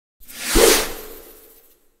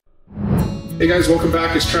Hey guys, welcome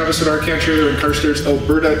back. It's Travis at our camp trailer in Carstairs,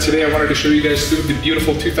 Alberta. Today I wanted to show you guys the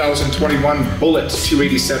beautiful 2021 Bullet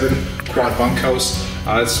 287 quad bunkhouse.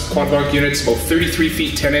 It's quad bunk units, about 33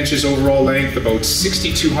 feet 10 inches overall length, about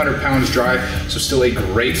 6,200 pounds dry, so still a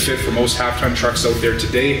great fit for most half-ton trucks out there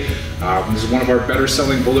today. This is one of our better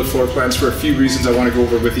selling Bullet floor plans for a few reasons I want to go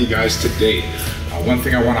over with you guys today. One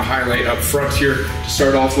thing I want to highlight up front here to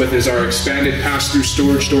start off with is our expanded pass-through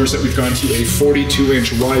storage doors that we've gone to a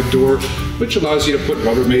 42-inch wide door, which allows you to put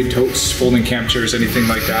Rubbermaid totes, folding camp chairs, anything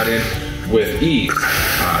like that in with ease.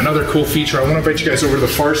 Another cool feature, I want to invite you guys over to the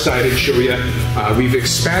far side and show you. We've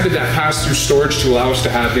expanded that pass-through storage to allow us to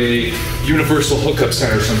have a universal hookup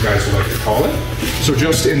center, some guys would like to call it. So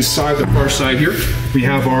just inside the far side here, we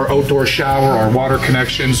have our outdoor shower, our water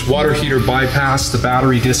connections, water heater bypass, the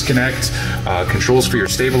battery disconnect, controls for your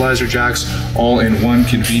stabilizer jacks, all in one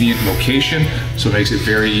convenient location. So it makes it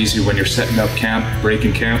very easy when you're setting up camp,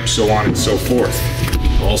 breaking camp, so on and so forth.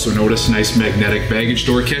 Also notice nice magnetic baggage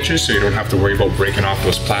door catches, so you don't have to worry about breaking off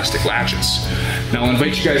those plastic latches. Now I'll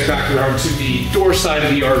invite you guys back around to the door side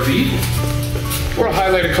of the RV, where I'll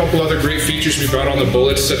highlight a couple other great features we've got on the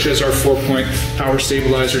Bullet, such as our 4-point power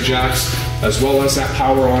stabilizer jacks, as well as that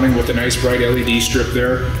power awning with a nice bright LED strip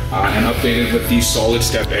there, and updated with the solid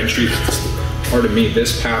step entry,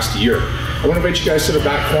 this past year. I want to invite you guys to the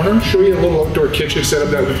back corner and show you a little outdoor kitchen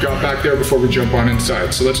setup that we've got back there before we jump on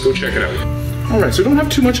inside. So let's go check it out. Alright, so we don't have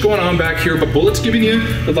too much going on back here, but Bullet's giving you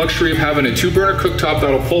the luxury of having a 2-burner cooktop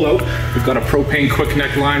that'll pull out. We've got a propane quick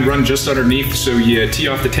neck line run just underneath, so you tee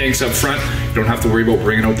off the tanks up front. You don't have to worry about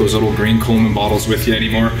bringing out those little green Coleman bottles with you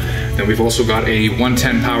anymore. Then we've also got a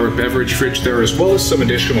 110 power beverage fridge there, as well as some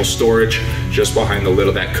additional storage just behind the lid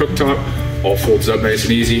of that cooktop. All folds up nice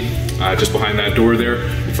and easy. Just behind that door there,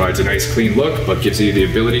 provides a nice clean look, but gives you the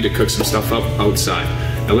ability to cook some stuff up outside.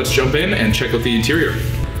 Now let's jump in and check out the interior.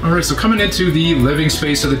 Alright, so coming into the living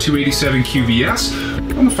space of the 287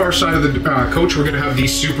 QBS, on the far side of the coach, we're going to have the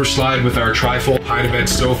super slide with our trifold high-to-bed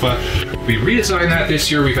sofa. We redesigned that this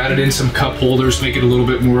year. We've added in some cup holders, make it a little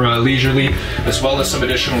bit more leisurely, as well as some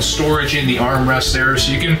additional storage in the armrest there,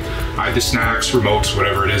 so you can hide the snacks, remotes,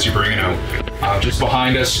 whatever it is you're bringing out. Just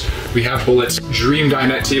behind us, we have Bullet's Dream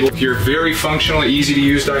dinette table here. Very functional, easy to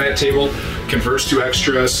use dinette table. Converts to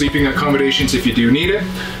extra sleeping accommodations if you do need it.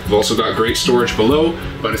 We've also got great storage below,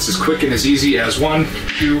 but it's as quick and as easy as 1,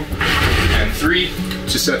 2, and 3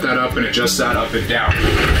 to set that up and adjust that up and down.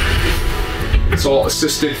 It's all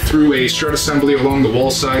assisted through a strut assembly along the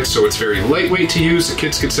wall side, so it's very lightweight to use. The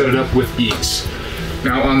kids can set it up with ease.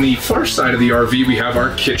 Now on the far side of the RV, we have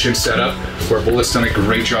our kitchen setup, where Bullet's done a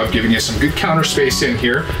great job giving you some good counter space in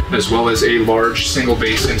here, as well as a large single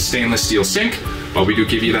basin stainless steel sink. But we do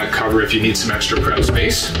give you that cover if you need some extra prep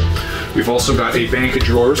space. We've also got a bank of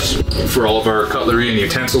drawers for all of our cutlery and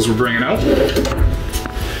utensils we're bringing out.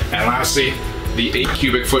 And lastly, the 8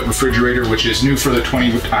 cubic foot refrigerator, which is new for the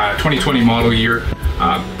 2020 model year.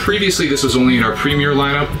 Previously, this was only in our Premier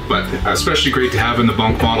lineup, but especially great to have in the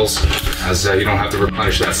bunk models, as you don't have to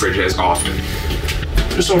replenish that fridge as often.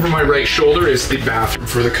 Just over my right shoulder is the bathroom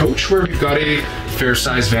for the coach, where we've got a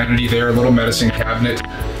fair-sized vanity there, a little medicine cabinet,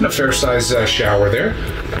 and a fair-sized shower there.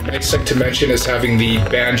 The next thing to mention is having the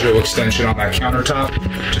banjo extension on that countertop.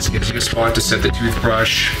 Just gives you a spot to set the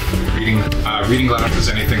toothbrush, reading glasses,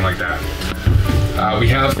 anything like that. We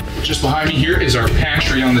have, just behind me here is our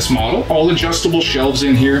pantry on this model. All adjustable shelves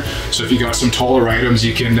in here, so if you got some taller items,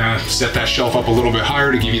 you can set that shelf up a little bit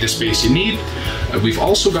higher to give you the space you need. We've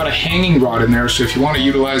also got a hanging rod in there, so if you want to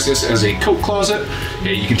utilize this as a coat closet,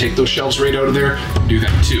 you can take those shelves right out of there and do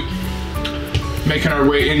that too. Making our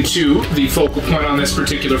way into the focal point on this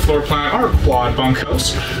particular floor plan, our quad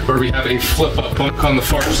bunkhouse, where we have a flip-up bunk on the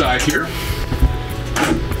far side here.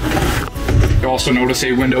 You also notice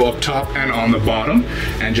a window up top and on the bottom,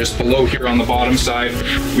 and just below here on the bottom side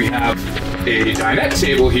we have a dinette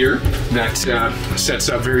table here that sets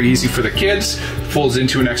up very easy for the kids, folds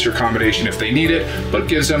into an extra accommodation if they need it, but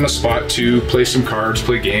gives them a spot to play some cards,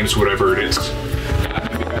 play games, whatever it is.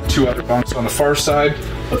 We've got 2 other bunks on the far side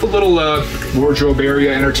with a little wardrobe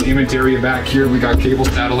area, entertainment area back here. We got cable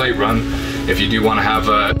satellite run if you do want to have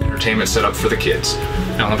entertainment set up for the kids.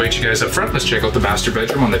 Now I'll invite you guys up front. Let's check out the master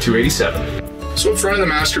bedroom on the 287. So in front of the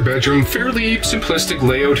master bedroom, fairly simplistic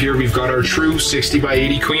layout here. We've got our true 60 by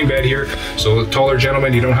 80 queen bed here. So taller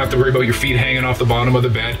gentlemen, you don't have to worry about your feet hanging off the bottom of the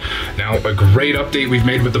bed. Now a great update we've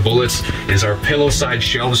made with the Bullets is our pillow side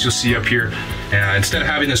shelves you'll see up here. Instead of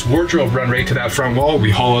having this wardrobe run right to that front wall, we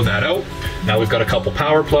hollow that out. Now we've got a couple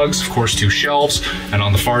power plugs, of course 2 shelves, and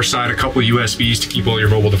on the far side a couple USBs to keep all your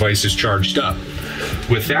mobile devices charged up.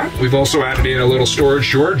 With that, we've also added in a little storage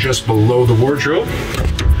drawer just below the wardrobe.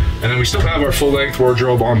 And then we still have our full-length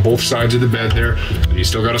wardrobe on both sides of the bed there. You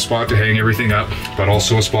still got a spot to hang everything up, but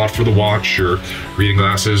also a spot for the watch or reading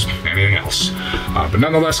glasses, anything else. But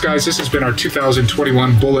nonetheless, guys, this has been our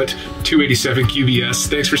 2021 Bullitt 287 QBS.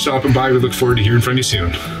 Thanks for stopping by. We look forward to hearing from you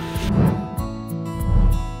soon.